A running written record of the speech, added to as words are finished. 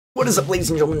What is up, ladies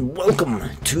and gentlemen? Welcome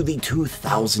to the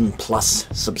 2,000 plus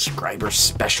subscriber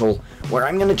special, where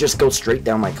I'm gonna just go straight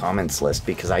down my comments list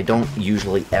because I don't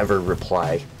usually ever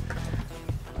reply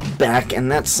back,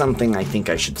 and that's something I think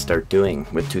I should start doing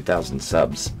with 2,000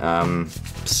 subs.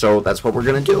 So that's what we're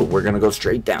gonna do. We're gonna go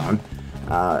straight down.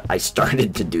 I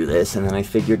started to do this, and then I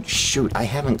figured, shoot, I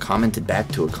haven't commented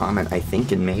back to a comment, I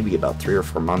think, in maybe about 3 or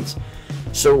 4 months.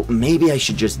 So maybe I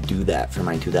should just do that for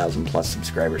my 2,000 plus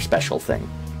subscriber special thing.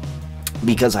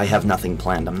 Because I have nothing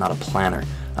planned. I'm not a planner.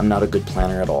 I'm not a good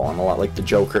planner at all. I'm a lot like the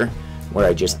Joker, where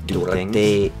I just do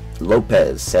things.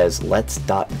 Lopez says, let's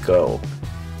go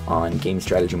on Game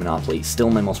Strategy Monopoly.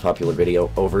 Still my most popular video.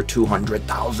 Over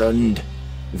 200,000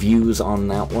 views on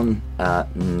that one.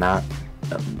 Not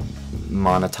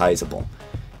monetizable.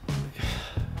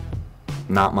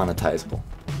 Not monetizable.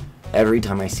 Every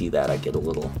time I see that, I get a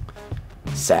little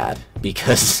sad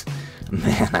because,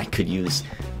 man, I could use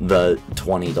the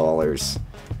 $20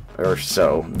 or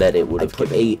so that it would have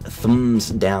put a thumbs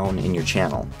down in your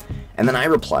channel. And then I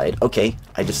replied, okay,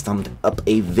 I just thumbed up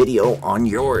a video on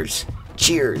yours.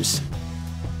 Cheers.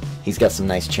 He's got some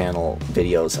nice channel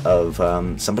videos of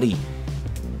somebody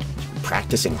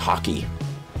practicing hockey.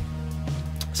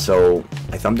 So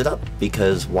I thumbed it up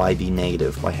because why be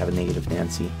negative? Why have a negative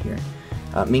Nancy here?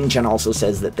 Ming Chen also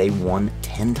says that they won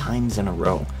 10 times in a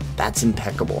row. That's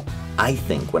impeccable. I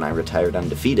think when I retired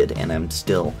undefeated, and I'm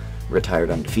still retired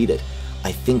undefeated,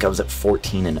 I think I was at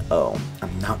 14-0.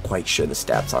 I'm not quite sure the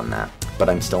stats on that, but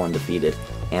I'm still undefeated,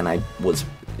 and it was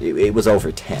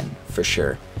over 10 for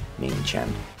sure, Ming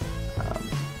Chen.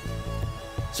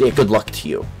 So yeah, good luck to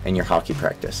you in your hockey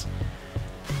practice.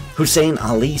 Hussein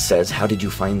Ali says, how did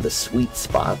you find the sweet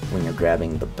spot when you're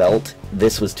grabbing the belt?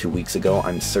 This was 2 weeks ago.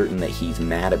 I'm certain that he's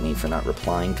mad at me for not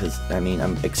replying because, I mean,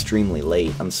 I'm extremely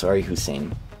late. I'm sorry,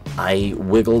 Hussein. I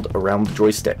wiggled around the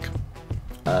joystick.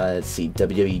 Let's see,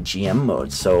 WWE GM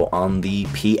mode. So on the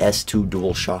PS2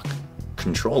 DualShock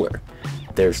controller,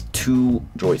 there's 2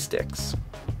 joysticks.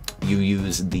 You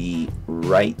use the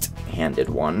right-handed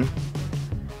one,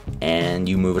 and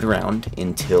you move it around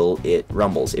until it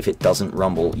rumbles. If it doesn't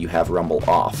rumble, you have rumble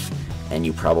off, and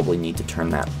you probably need to turn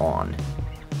that on.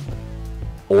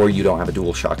 Or you don't have a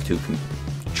DualShock 2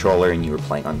 controller and you were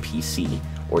playing on PC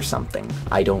or something.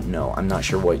 I don't know. I'm not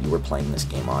sure what you were playing this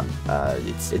game on.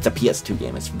 It's a PS2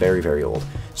 game. It's very, very old.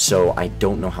 So I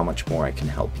don't know how much more I can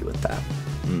help you with that.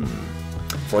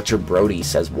 Fletcher Brody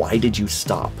says, why did you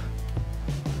stop?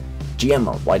 GM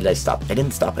mode, why did I stop? I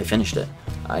didn't stop, I finished it.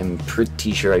 I'm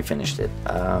pretty sure I finished it.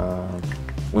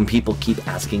 When people keep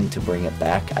asking to bring it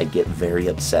back, I get very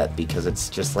upset because it's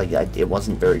just like, it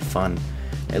wasn't very fun.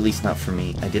 At least not for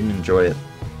me. I didn't enjoy it.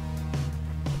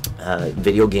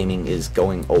 Video gaming is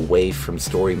going away from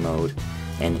story mode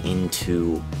and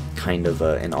into kind of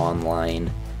an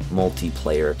online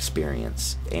multiplayer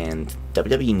experience. And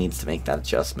WWE needs to make that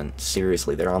adjustment.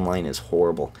 Seriously, their online is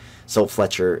horrible. So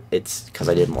Fletcher, it's because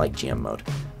I didn't like GM mode.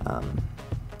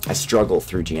 I struggle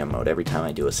through GM mode every time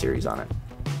I do a series on it.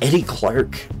 Eddie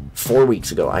Clark, 4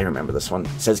 weeks ago, I remember this one,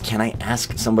 says, can I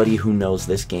ask somebody who knows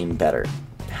this game better?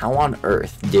 How on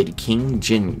earth did King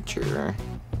Ginger...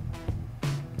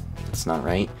 That's not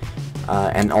right.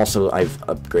 And also, I've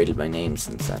upgraded my name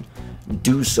since then.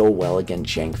 Do so well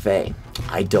against Zhang Fei.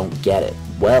 I don't get it.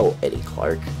 Well, Eddie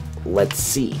Clark, let's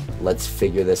see. Let's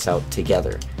figure this out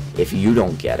together. If you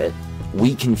don't get it,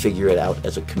 we can figure it out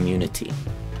as a community.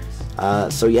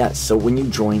 So yeah, so when you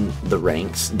join the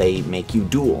ranks, they make you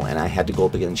duel, and I had to go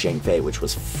up against Zhang Fei, which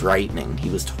was frightening. He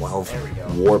was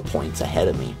 12 war points ahead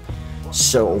of me.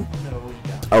 So,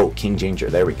 oh, King Ginger,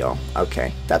 there we go.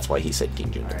 Okay, that's why he said King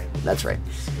Ginger. That's right.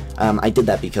 I did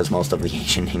that because most of the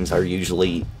Asian names are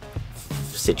usually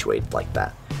situated like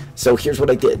that. So here's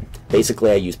what I did. Basically,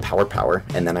 I use power,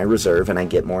 and then I reserve, and I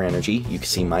get more energy. You can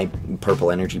see my purple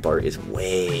energy bar is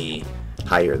way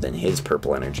higher than his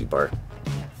purple energy bar.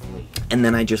 And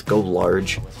then I just go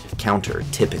large counter,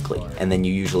 typically. And then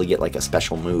you usually get like a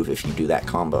special move if you do that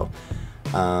combo.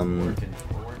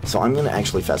 So I'm going to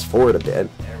actually fast forward a bit.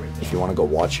 If you want to go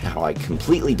watch how I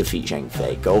completely defeat Zhang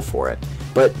Fei, go for it.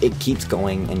 But it keeps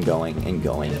going and going and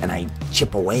going. And I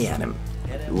chip away at him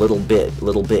little bit.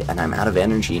 And I'm out of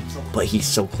energy. But he's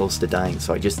so close to dying.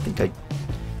 So I just think I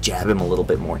jab him a little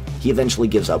bit more. He eventually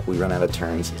gives up. We run out of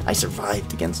turns. I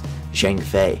survived against Zhang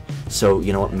Fei. So,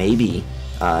 you know what, maybe...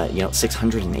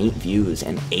 608 views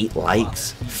and 8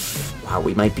 likes. Wow,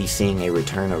 we might be seeing a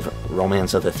return of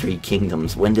Romance of the Three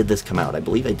Kingdoms. When did this come out? I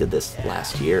believe I did this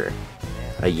last year.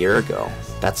 A year ago.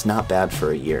 That's not bad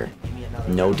for a year.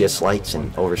 No dislikes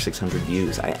and over 600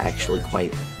 views. I actually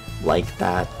quite like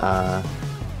that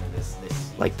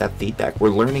feedback. We're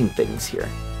learning things here.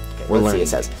 Let's see, it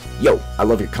says, "Yo, I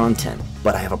love your content,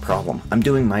 but I have a problem. I'm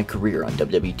doing my career on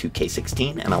WWE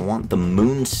 2K16, and I want the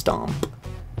Moon Stomp."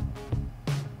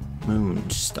 Moon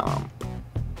Stomp.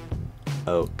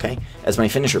 Okay, as my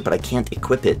finisher, but I can't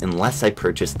equip it unless I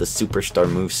purchase the Superstar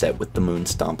moveset with the Moon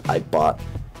Stomp. I bought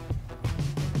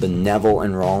the Neville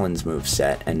and Rollins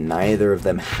moveset, and neither of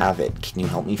them have it. Can you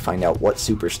help me find out what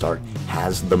Superstar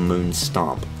has the Moon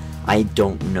Stomp? I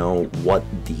don't know what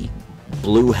the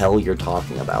blue hell you're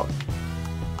talking about.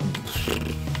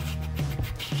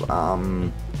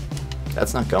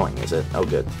 That's not going, is it? Oh,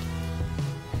 good.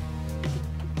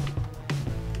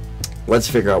 Let's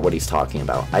figure out what he's talking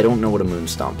about. I don't know what a Moon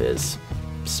Stomp is,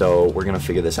 so we're gonna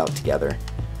figure this out together.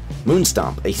 Moon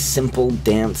Stomp, a simple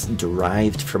dance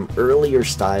derived from earlier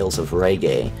styles of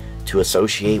reggae to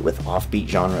associate with offbeat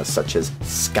genres such as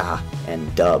ska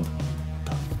and dub.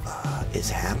 The fuck is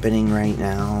happening right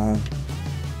now?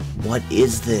 What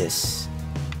is this?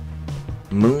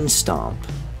 Moon Stomp.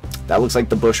 That looks like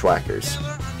the Bushwhackers.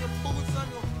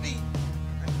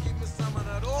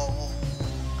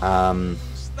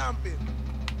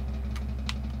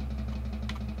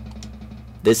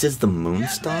 This is the Moon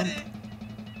Stomp?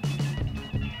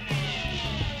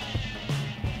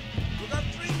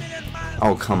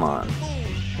 Oh, come on.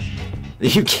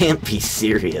 You can't be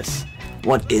serious.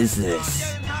 What is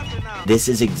this? This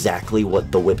is exactly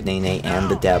what the Whip Nene and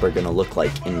the Dab are gonna look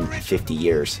like in 50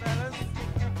 years.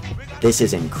 This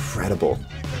is incredible.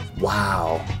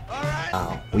 Wow.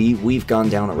 Wow. We've gone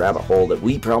down a rabbit hole that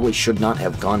we probably should not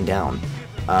have gone down.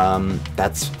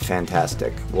 That's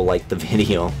fantastic. We'll like the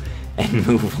video and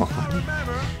move on.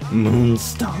 Moon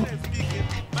Stomp.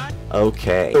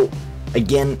 Okay. So,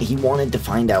 again, he wanted to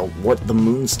find out what the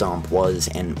Moon Stomp was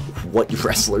and what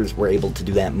wrestlers were able to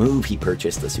do that move. He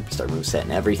purchased the Superstar moveset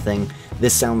and everything.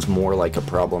 This sounds more like a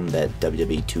problem that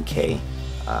WWE 2K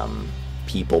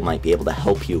people might be able to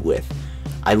help you with.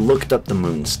 I looked up the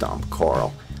Moon Stomp,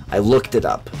 Carl. I looked it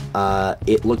up.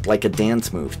 It looked like a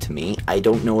dance move to me. I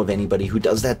don't know of anybody who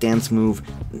does that dance move.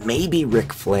 Maybe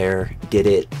Ric Flair did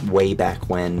it way back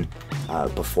when,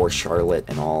 before Charlotte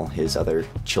and all his other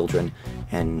children,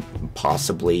 and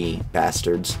possibly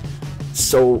bastards.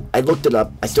 So I looked it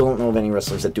up. I still don't know of any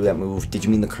wrestlers that do that move. Did you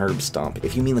mean the curb stomp?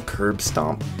 If you mean the curb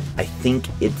stomp, I think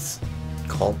it's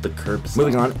called the curb stomp.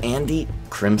 Moving on, Andy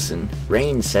Crimson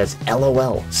Rain says,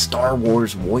 "LOL, Star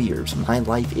Wars Warriors, my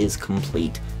life is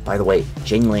complete." By the way,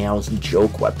 Zhang Liao's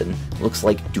joke weapon looks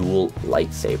like dual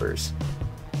lightsabers.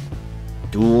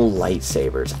 Dual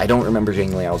lightsabers. I don't remember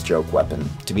Zhang Liao's joke weapon.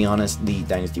 To be honest, the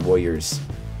Dynasty Warriors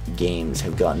games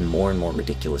have gotten more and more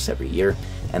ridiculous every year,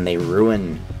 and they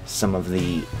ruin some of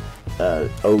the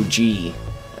OG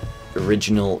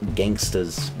original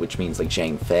gangstas, which means like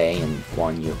Zhang Fei and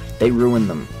Guan Yu. They ruin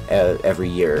them every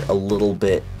year, a little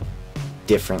bit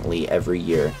differently every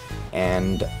year,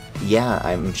 and yeah,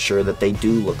 I'm sure that they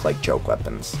do look like joke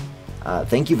weapons.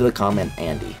 Thank you for the comment,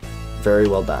 Andy. Very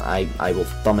well done. I will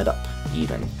thumb it up,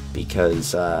 even,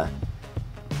 because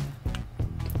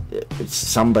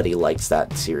somebody likes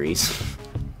that series.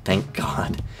 Thank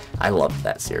God. I loved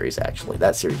that series, actually.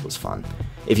 That series was fun.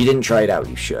 If you didn't try it out,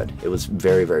 you should. It was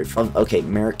very, very fun. Okay,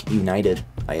 Merrick United,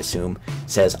 I assume,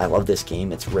 says, "I love this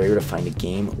game. It's rare to find a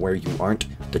game where you aren't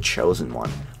the chosen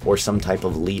one, or some type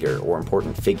of leader or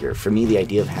important figure. For me, the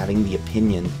idea of having the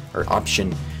opinion or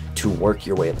option to work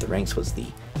your way up the ranks was the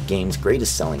game's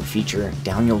greatest selling feature.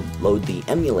 Download the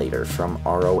emulator from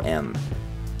ROM,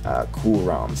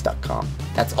 coolroms.com.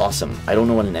 That's awesome. I don't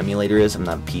know what an emulator is. I'm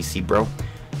not a PC bro.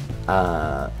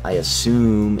 I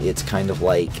assume it's kind of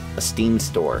like a Steam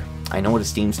store. I know what a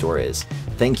Steam store is.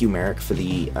 Thank you, Merrick, for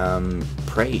the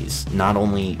praise, not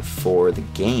only for the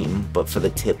game, but for the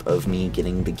tip of me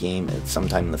getting the game at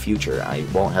sometime in the future. I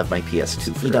won't have my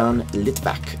PS2 for Idan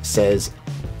Litvak says,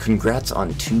 "Congrats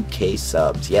on 2K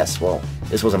subs." Yes, well,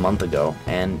 this was a month ago,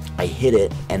 and I hit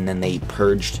it, and then they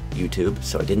purged YouTube,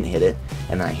 so I didn't hit it,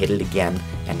 and then I hit it again,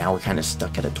 and now we're kind of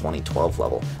stuck at a 2012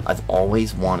 level. I've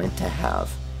always wanted to have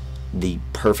the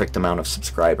perfect amount of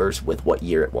subscribers with what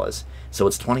year it was. So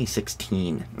it's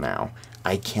 2016 now.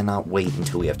 I cannot wait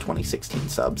until we have 2016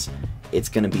 subs. It's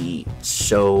gonna be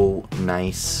so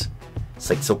nice. It's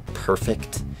like so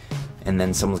perfect. And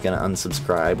then someone's gonna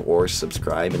unsubscribe or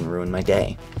subscribe and ruin my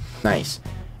day. Nice.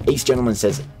 Ace Gentleman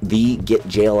says, "The get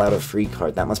jail out of free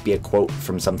card." That must be a quote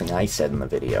from something I said in the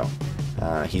video.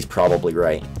 He's probably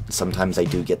right. Sometimes I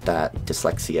do get that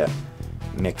dyslexia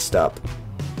mixed up.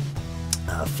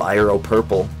 Fire O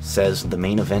Purple says, "The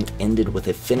main event ended with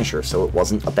a finisher, so it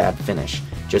wasn't a bad finish.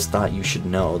 Just thought you should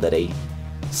know that a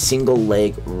single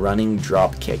leg running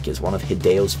drop kick is one of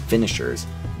Hideo's finishers.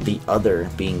 the other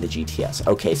being the GTS.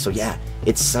 Okay, so yeah,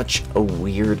 it's such a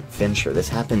weird finisher. This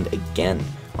happened again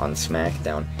on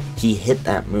SmackDown. He hit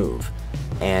that move,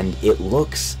 and it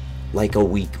looks like a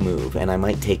weak move, and I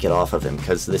might take it off of him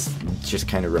because this just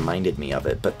kind of reminded me of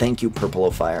it. But thank you, Purple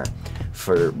of Fire,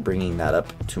 for bringing that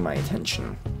up to my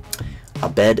attention.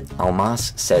 Abed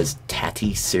Almas says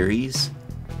Tatty series.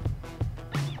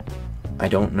 I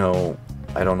don't know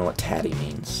what tatty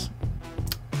means.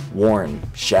 Worn,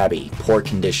 shabby, poor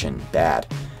condition, bad.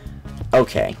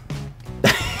 Okay.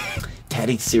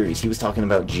 Tatty series. He was talking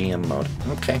about GM mode.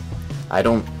 Okay. I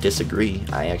don't disagree.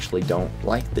 I actually don't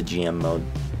like the GM mode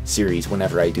series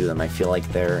whenever I do them. I feel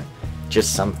like they're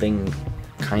just something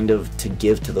kind of to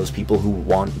give to those people who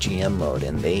want GM mode,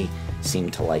 and they seem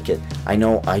to like it. I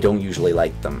know I don't usually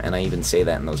like them, and I even say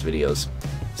that in those videos.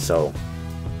 So,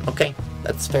 okay,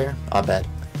 that's fair. I'll bet.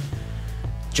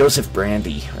 Joseph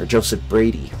Brady,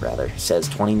 rather, says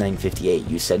 2958.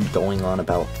 You said going on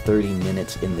about 30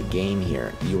 minutes in the game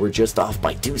here. You were just off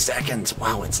by 2 seconds.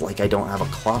 Wow, it's like I don't have a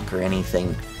clock or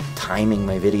anything timing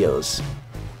my videos.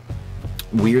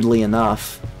 Weirdly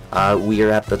enough, we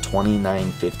are at the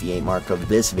 29:58 mark of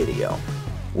this video,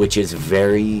 which is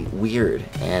very weird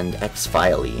and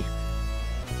X-File-y.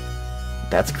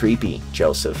 That's creepy,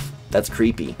 Joseph. That's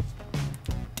creepy.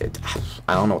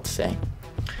 I don't know what to say.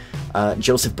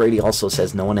 Joseph Brady also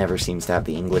says no one ever seems to have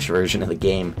the English version of the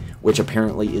game, which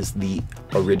apparently is the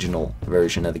original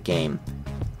version of the game.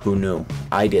 Who knew?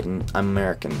 I didn't. I'm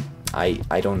American.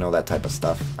 I don't know that type of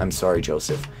stuff. I'm sorry,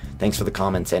 Joseph. Thanks for the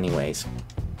comments anyways.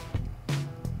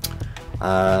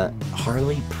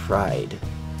 Harley Pride,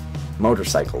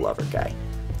 motorcycle lover guy,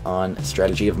 on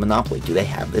Strategy of Monopoly. Do they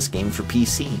have this game for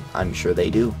PC? I'm sure they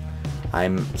do.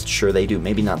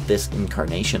 Maybe not this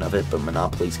incarnation of it, but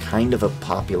Monopoly's kind of a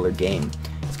popular game.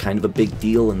 It's kind of a big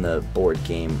deal in the board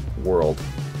game world.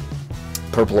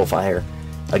 Purple of Fire,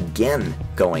 again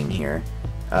going here.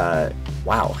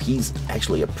 Wow, he's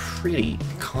actually a pretty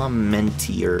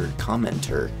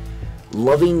commenter.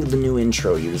 Loving the new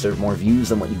intro. You deserve more views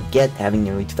than what you get. Having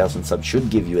nearly 2,000 subs should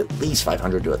give you at least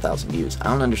 500 to 1,000 views. I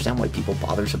don't understand why people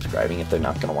bother subscribing if they're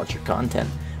not going to watch your content.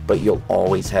 But you'll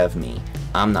always have me.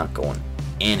 I'm not going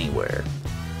anywhere.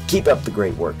 Keep up the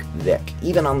great work, Vic.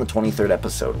 Even on the 23rd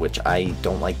episode, which I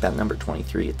don't like that number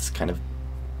 23. It's kind of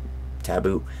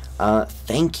taboo.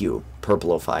 Thank you,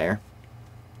 Purple of Fire,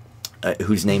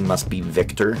 whose name must be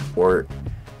Victor or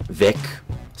Vic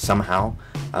somehow.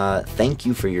 Thank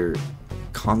you for your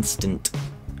constant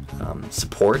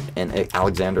support, and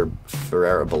Alexander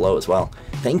Ferreira below as well.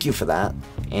 Thank you for that,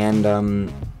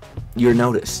 and you're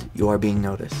noticed. You are being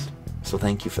noticed, so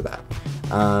thank you for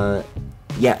that.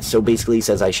 Yeah, so basically he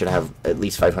says I should have at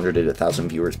least 500 to 1,000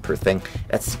 viewers per thing.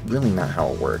 That's really not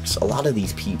how it works. A lot of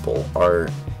these people are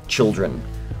children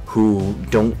who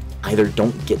either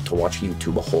don't get to watch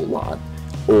YouTube a whole lot,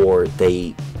 or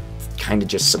they kind of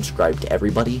just subscribe to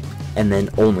everybody and then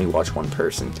only watch one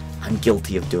person. I'm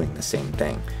guilty of doing the same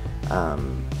thing,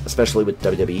 especially with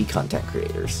WWE content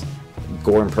creators.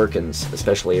 Gore and Perkins,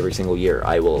 especially every single year,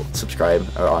 I will subscribe,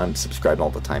 or I'm subscribed all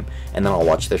the time, and then I'll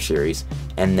watch their series,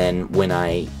 and then when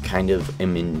I kind of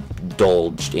am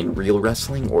indulged in real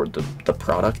wrestling or the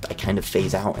product, I kind of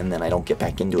phase out, and then I don't get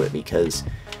back into it because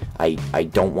I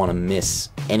don't want to miss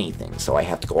anything, so I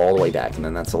have to go all the way back, and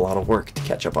then that's a lot of work to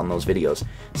catch up on those videos.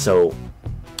 So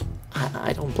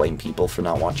I don't blame people for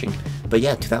not watching. But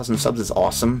yeah, 2,000 subs is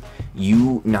awesome.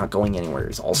 You not going anywhere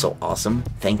is also awesome.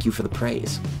 Thank you for the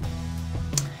praise.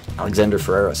 Alexander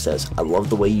Ferreira says, I love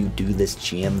the way you do this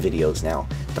GM videos now.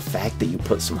 The fact that you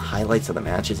put some highlights of the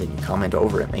matches and you comment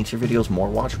over it makes your videos more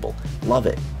watchable. Love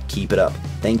it. Keep it up.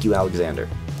 Thank you, Alexander.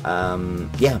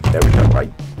 Yeah, there we go.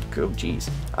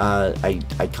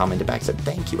 I commented back, said,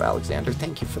 thank you, Alexander.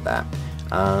 Thank you for that.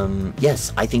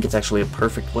 Yes, I think it's actually a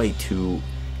perfect way to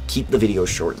keep the video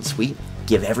short and sweet,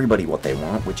 give everybody what they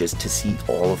want, which is to see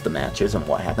all of the matches and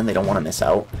what happened. They don't want to miss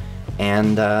out.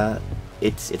 And,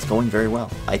 it's going very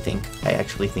well, I think. I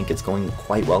actually think it's going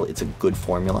quite well. It's a good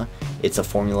formula. It's a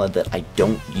formula that I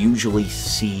don't usually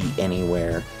see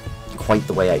anywhere quite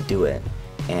the way I do it.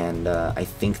 And I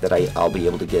think that I'll be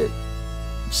able to get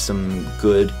some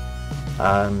good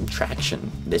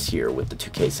traction this year with the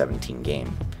 2K17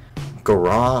 game.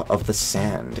 Garah of the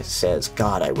Sand says,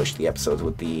 God, I wish the episodes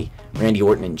with the Randy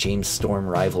Orton and James Storm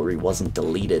rivalry wasn't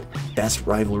deleted. Best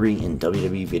rivalry in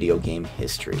WWE video game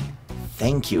history.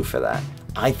 Thank you for that.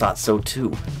 I thought so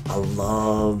too. I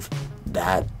love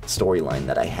that storyline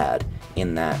that I had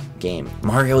in that game.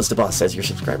 Mario is the Boss says, your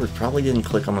subscribers probably didn't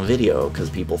click on the video because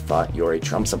people thought you're a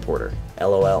Trump supporter.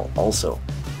 LOL. Also,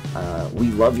 we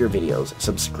love your videos.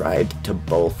 Subscribe to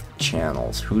both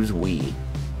channels. Who's we?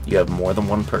 You have more than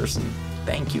one person.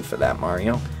 Thank you for that,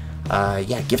 Mario.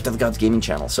 Yeah, Gift of the Gods Gaming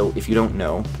channel. So if you don't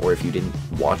know, or if you didn't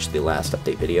watch the last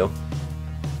update video,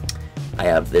 I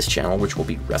have this channel, which will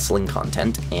be wrestling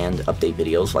content and update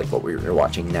videos like what we're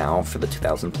watching now for the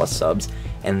 2,000 plus subs,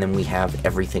 and then we have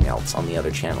everything else on the other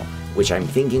channel, which I'm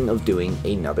thinking of doing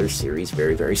another series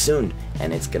very, very soon,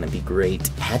 and it's gonna be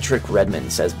great. Patrick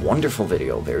Redmond says, wonderful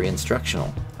video, very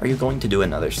instructional. Are you going to do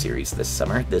another series this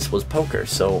summer? This was poker.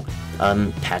 So,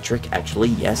 Patrick, actually,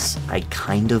 yes, I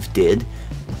kind of did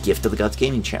Gift of the Gods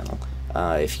Gaming channel.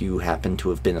 If you happen to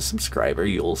have been a subscriber,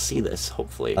 you'll see this,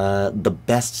 hopefully. The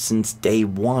best since day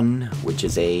one, which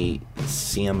is a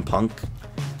CM Punk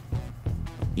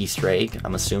Easter egg,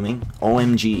 I'm assuming.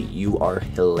 OMG, you are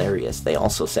hilarious. They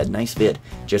also said, nice vid.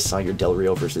 Just saw your Del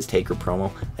Rio versus Taker promo.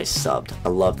 I subbed. I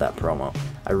love that promo.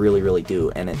 I really, really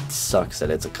do. And it sucks that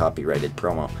it's a copyrighted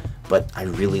promo. But I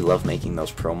really love making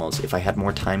those promos. If I had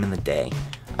more time in the day,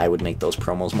 I would make those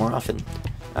promos more often.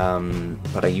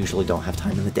 But I usually don't have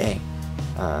time in the day.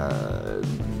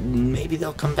 Maybe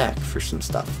they'll come back for some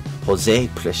stuff. Jose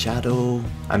Preciado,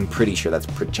 I'm pretty sure that's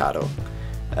Preciado,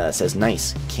 says,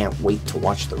 nice, can't wait to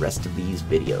watch the rest of these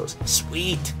videos.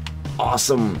 Sweet!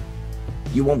 Awesome!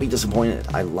 You won't be disappointed.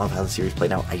 I love how the series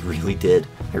played out. I really did.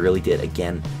 I really did.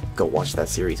 Again, go watch that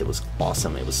series. It was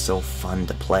awesome. It was so fun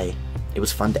to play. It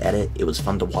was fun to edit. It was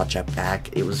fun to watch it back.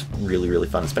 It was really, really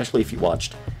fun, especially if you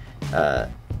watched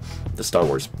the Star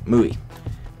Wars movie.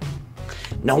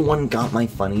 No one got my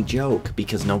funny joke,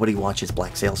 because nobody watches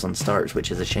Black Sails on Stars,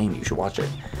 which is a shame. You should watch it.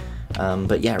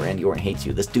 But yeah, Randy Orton hates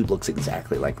you. This dude looks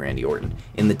exactly like Randy Orton.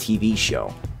 In the TV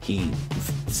show, he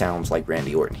sounds like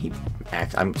Randy Orton.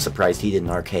 I'm surprised he didn't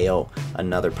RKO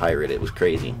another pirate. It was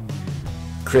crazy.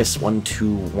 Chris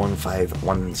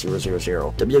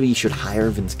 1215100. WWE should hire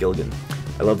Vince Gilligan.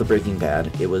 I love the Breaking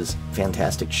Bad. It was a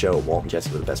fantastic show. Walt and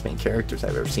Jesse were the best main characters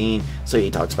I've ever seen. So he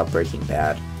talks about Breaking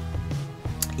Bad.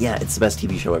 Yeah, it's the best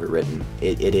TV show ever written.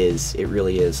 It is. It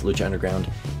really is. Lucha Underground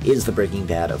is the Breaking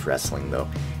Bad of wrestling, though.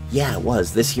 Yeah, it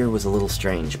was. This year was a little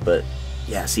strange, but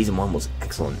yeah, Season 1 was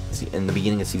excellent. And the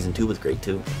beginning of Season 2 was great,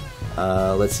 too.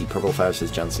 Let's see. Purple Fire says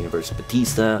John Cena versus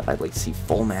Batista. I'd like to see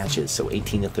full matches, so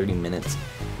 18 to 30 minutes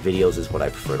videos is what I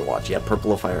prefer to watch. Yeah,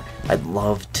 Purple Fire. I'd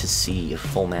love to see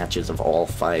full matches of all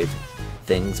 5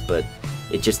 things, but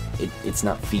it's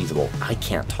not feasible. I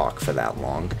can't talk for that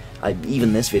long.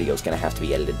 Even this video is going to have to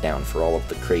be edited down for all of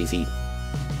the crazy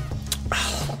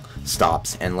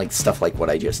stops and like stuff like what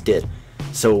I just did.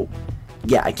 So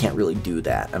yeah, I can't really do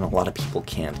that, and a lot of people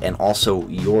can't. And also,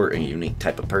 you're a unique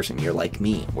type of person. You're like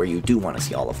me, where you do want to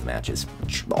see all of the matches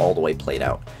all the way played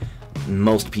out.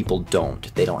 Most people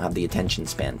don't. They don't have the attention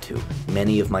span to.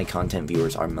 Many of my content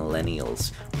viewers are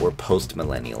millennials or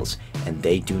post-millennials, and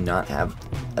they do not have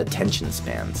attention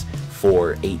spans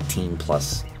for 18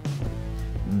 plus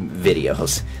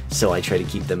videos, so I try to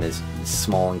keep them as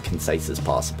small and concise as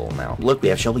possible now. Look, we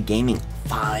have Shelby Gaming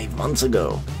 5 months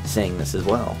ago saying this as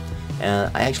well.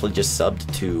 I actually just subbed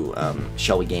to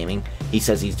Shelby Gaming. He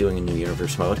says he's doing a new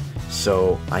universe mode,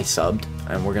 so I subbed,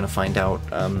 and we're gonna find out,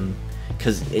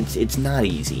 because it's not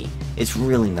easy. It's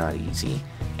really not easy,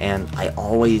 and I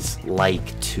always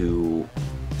like to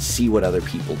see what other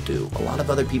people do. A lot of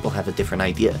other people have a different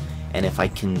idea, and if I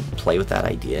can play with that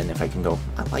idea, and if I can go,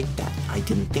 I like that, I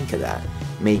didn't think of that,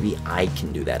 maybe I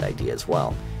can do that idea as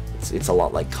well. It's a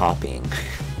lot like copying.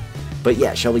 But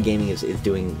yeah, Shelby Gaming is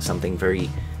doing something very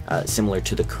similar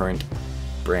to the current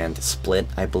brand Split,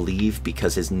 I believe,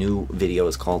 because his new video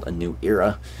is called A New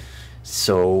Era.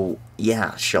 So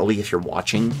yeah, Shelby, if you're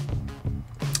watching,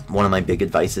 one of my big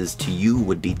advices to you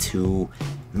would be to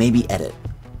maybe edit.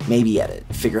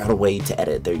 Figure out a way to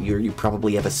edit. You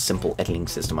probably have a simple editing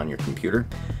system on your computer.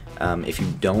 If you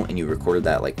don't, and you recorded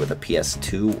that like with a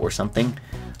PS2 or something,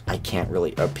 I can't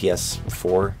really, a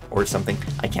PS4 or something,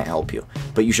 I can't help you.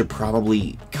 But you should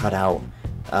probably cut out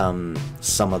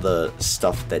some of the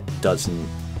stuff that doesn't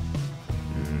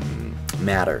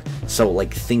matter. So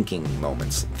like thinking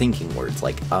moments, thinking words,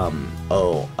 like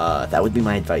that would be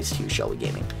my advice to you, Shelby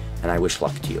Gaming, and I wish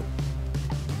luck to you.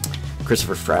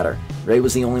 Christopher Fratter, Ray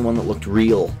was the only one that looked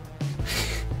real.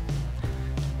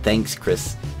 Thanks,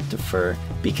 Christopher,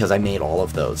 because I made all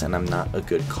of those, and I'm not a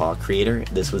good CAW creator.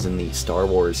 This was in the Star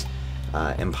Wars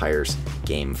Empires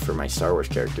game for my Star Wars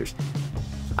characters.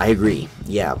 I agree,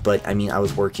 yeah, but I mean, I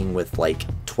was working with like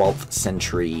 12th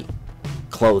century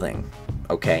clothing,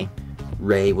 okay?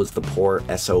 Ray was the poor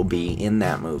SOB in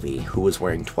that movie who was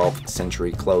wearing 12th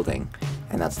century clothing,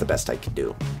 and that's the best I could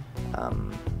do.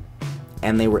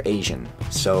 And they were Asian,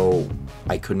 so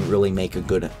I couldn't really make a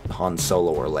good Han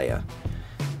Solo or Leia.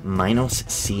 Minos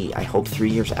C, I hope 3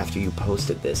 years after you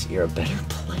posted this, you're a better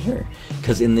player.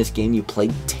 Because in this game, you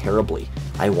played terribly.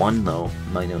 I won, though,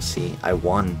 Minos C. I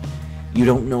won. You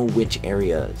don't know which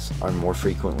areas are more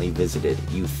frequently visited.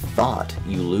 You thought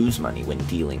you lose money when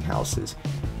dealing houses.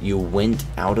 You went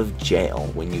out of jail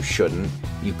when you shouldn't.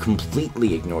 You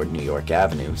completely ignored New York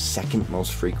Avenue, second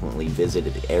most frequently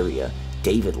visited area.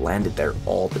 David landed there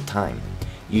all the time.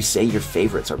 You say your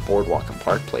favorites are Boardwalk and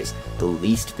Park Place, the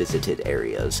least visited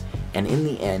areas, and in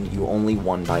the end you only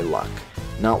won by luck.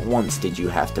 Not once did you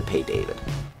have to pay David.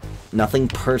 Nothing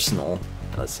personal,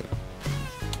 let's see.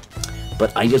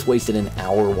 But I just wasted an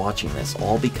hour watching this,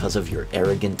 all because of your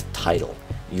arrogant title.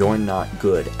 You're not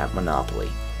good at Monopoly.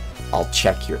 I'll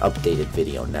check your updated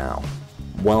video now.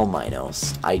 Well,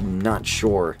 Minos, I'm not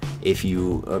sure if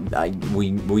you,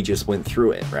 we just went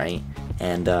through it, right?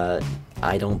 And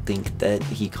I don't think that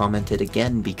he commented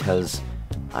again because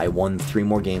I won 3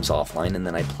 more games offline and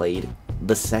then I played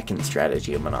the second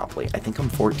strategy of Monopoly. I think I'm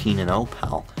 14-0,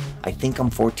 pal. I think I'm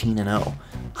 14-0.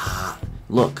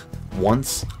 Look,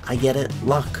 once I get it,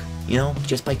 luck, you know,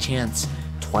 just by chance.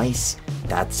 Twice,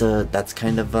 that's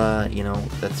kind of, you know,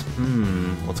 that's,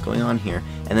 what's going on here?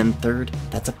 And then third,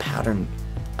 that's a pattern.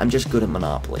 I'm just good at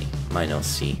Monopoly, Minos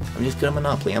C. I'm just good at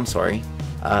Monopoly, I'm sorry.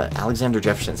 Alexander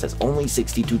Jefferson says, only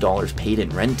 $62 paid in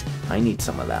rent? I need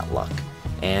some of that luck.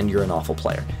 And you're an awful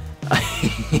player.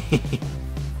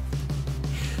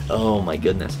 Oh my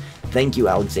goodness. Thank you,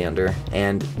 Alexander.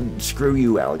 And screw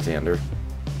you, Alexander.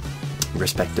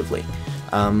 Respectively.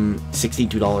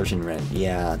 $62 in rent.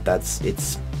 Yeah,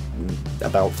 it's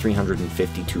about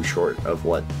 $352 short of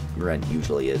what rent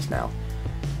usually is now.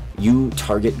 You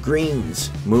target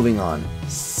greens. Moving on.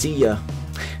 See ya.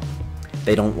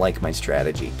 They don't like my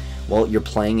strategy. Well, you're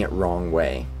playing it wrong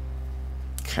way.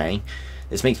 Okay?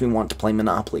 This makes me want to play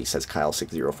Monopoly, says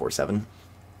Kyle6047.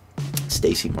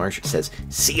 Stacy Marsh says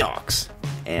Seahawks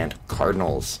and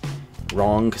Cardinals.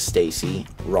 Wrong, Stacy.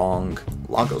 Wrong,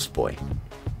 Lagos Boy.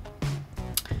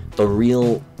 The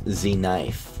Real Z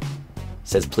Knife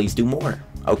says please do more.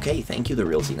 Okay, thank you, The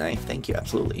Real Z Knife. Thank you,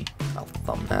 absolutely. I'll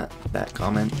thumb that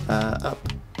comment up.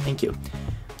 Thank you.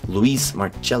 Luis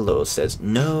Marcello says,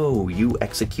 no, you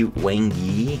execute Wang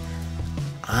Yi.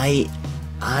 I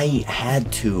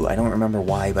had to. I don't remember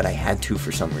why, but I had to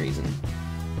for some reason.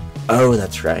 Oh,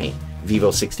 that's right.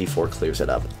 Vivo64 clears it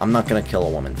up. I'm not gonna kill a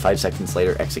woman. 5 seconds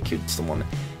later, executes the woman.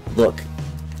 Look,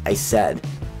 I said,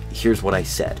 here's what I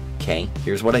said, okay?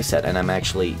 Here's what I said,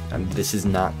 and this is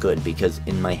not good because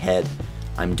in my head,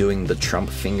 I'm doing the Trump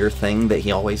finger thing that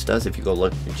he always does. If you go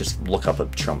just look up a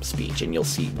Trump speech and you'll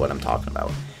see what I'm talking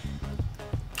about.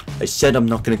 I said I'm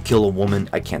not going to kill a woman.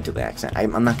 I can't do the accent.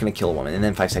 I'm not going to kill a woman. And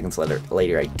then 5 seconds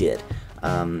later I did.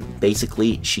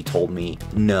 Basically, she told me,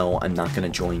 no, I'm not going to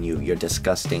join you. You're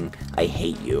disgusting. I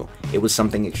hate you. It was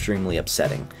something extremely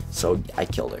upsetting. So I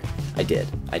killed her. I did.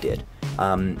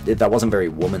 That wasn't very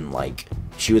woman-like.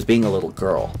 She was being a little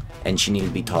girl, and she needed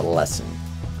to be taught a lesson.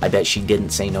 I bet she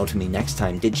didn't say no to me next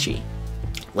time, did she?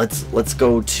 Let's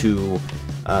go to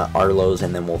Arlo's,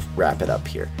 and then we'll wrap it up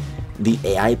here. The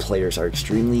AI players are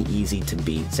extremely easy to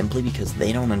beat simply because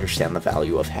they don't understand the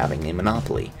value of having a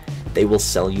monopoly. They will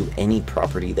sell you any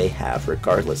property they have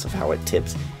regardless of how it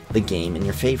tips the game in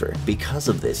your favor. Because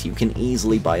of this, you can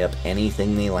easily buy up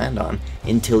anything they land on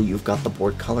until you've got the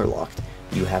board color locked.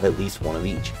 You have at least one of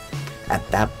each. At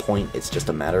that point, it's just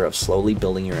a matter of slowly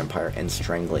building your empire and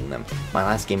strangling them. My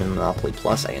last game in Monopoly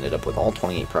Plus, I ended up with all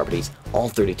 28 properties, all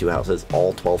 32 houses,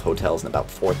 all 12 hotels, and about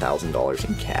 $4,000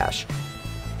 in cash.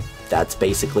 That's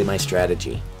basically my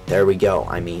strategy. There we go.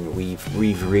 I mean,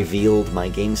 we've revealed my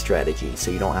game strategy,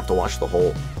 so you don't have to watch the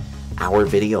whole hour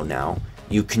video now.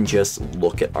 You can just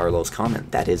look at Arlo's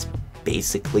comment. That is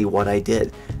basically what I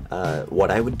did.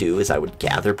 What I would do is I would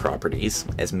gather properties,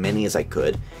 as many as I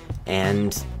could,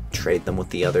 and trade them with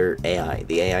the other AI.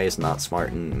 The AI is not smart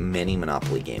in many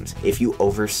Monopoly games. If you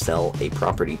oversell a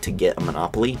property to get a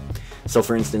Monopoly, so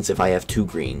for instance, if I have 2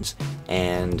 greens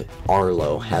and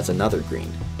Arlo has another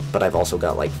green, but I've also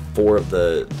got like 4 of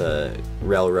the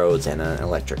railroads and an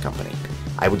electric company,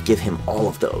 I would give him all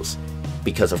of those.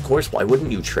 Because of course, why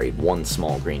wouldn't you trade one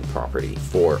small green property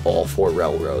for all 4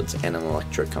 railroads and an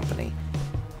electric company?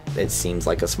 It seems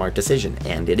like a smart decision,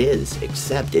 and it is,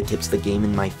 except it tips the game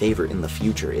in my favor in the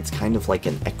future. It's kind of like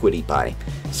an equity buy.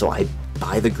 So I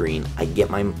buy the green, I get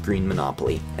my green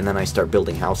monopoly, and then I start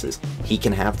building houses. He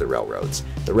can have the railroads.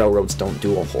 The railroads don't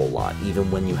do a whole lot, even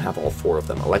when you have all 4 of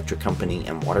them. Electric company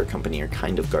and water company are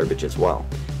kind of garbage as well.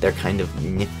 They're kind of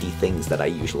nifty things that I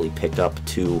usually pick up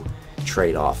to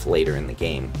trade off later in the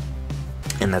game.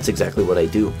 And that's exactly what I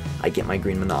do. I get my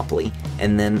green Monopoly,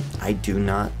 and then I do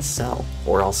not sell.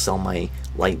 Or I'll sell my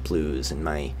light blues and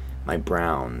my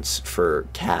browns for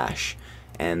cash,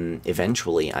 and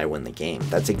eventually I win the game.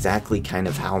 That's exactly kind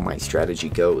of how my strategy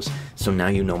goes. So now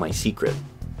you know my secret.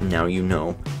 Now you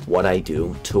know what I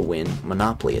do to win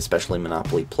Monopoly, especially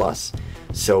Monopoly Plus.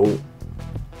 So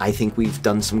I think we've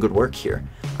done some good work here.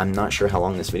 I'm not sure how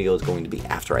long this video is going to be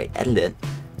after I edit it,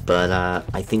 but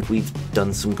I think we've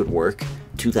done some good work.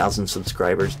 2,000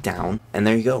 subscribers down, and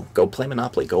there you go. Go play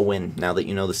Monopoly, go win, now that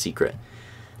you know the secret.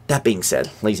 That being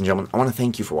said, ladies and gentlemen, I want to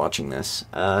thank you for watching this.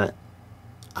 I'm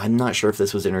not sure if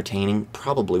this was entertaining,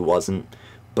 probably wasn't,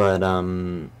 but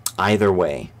either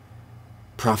way,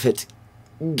 Prophet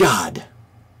God,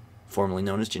 formerly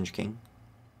known as Ginger King,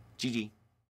 GG.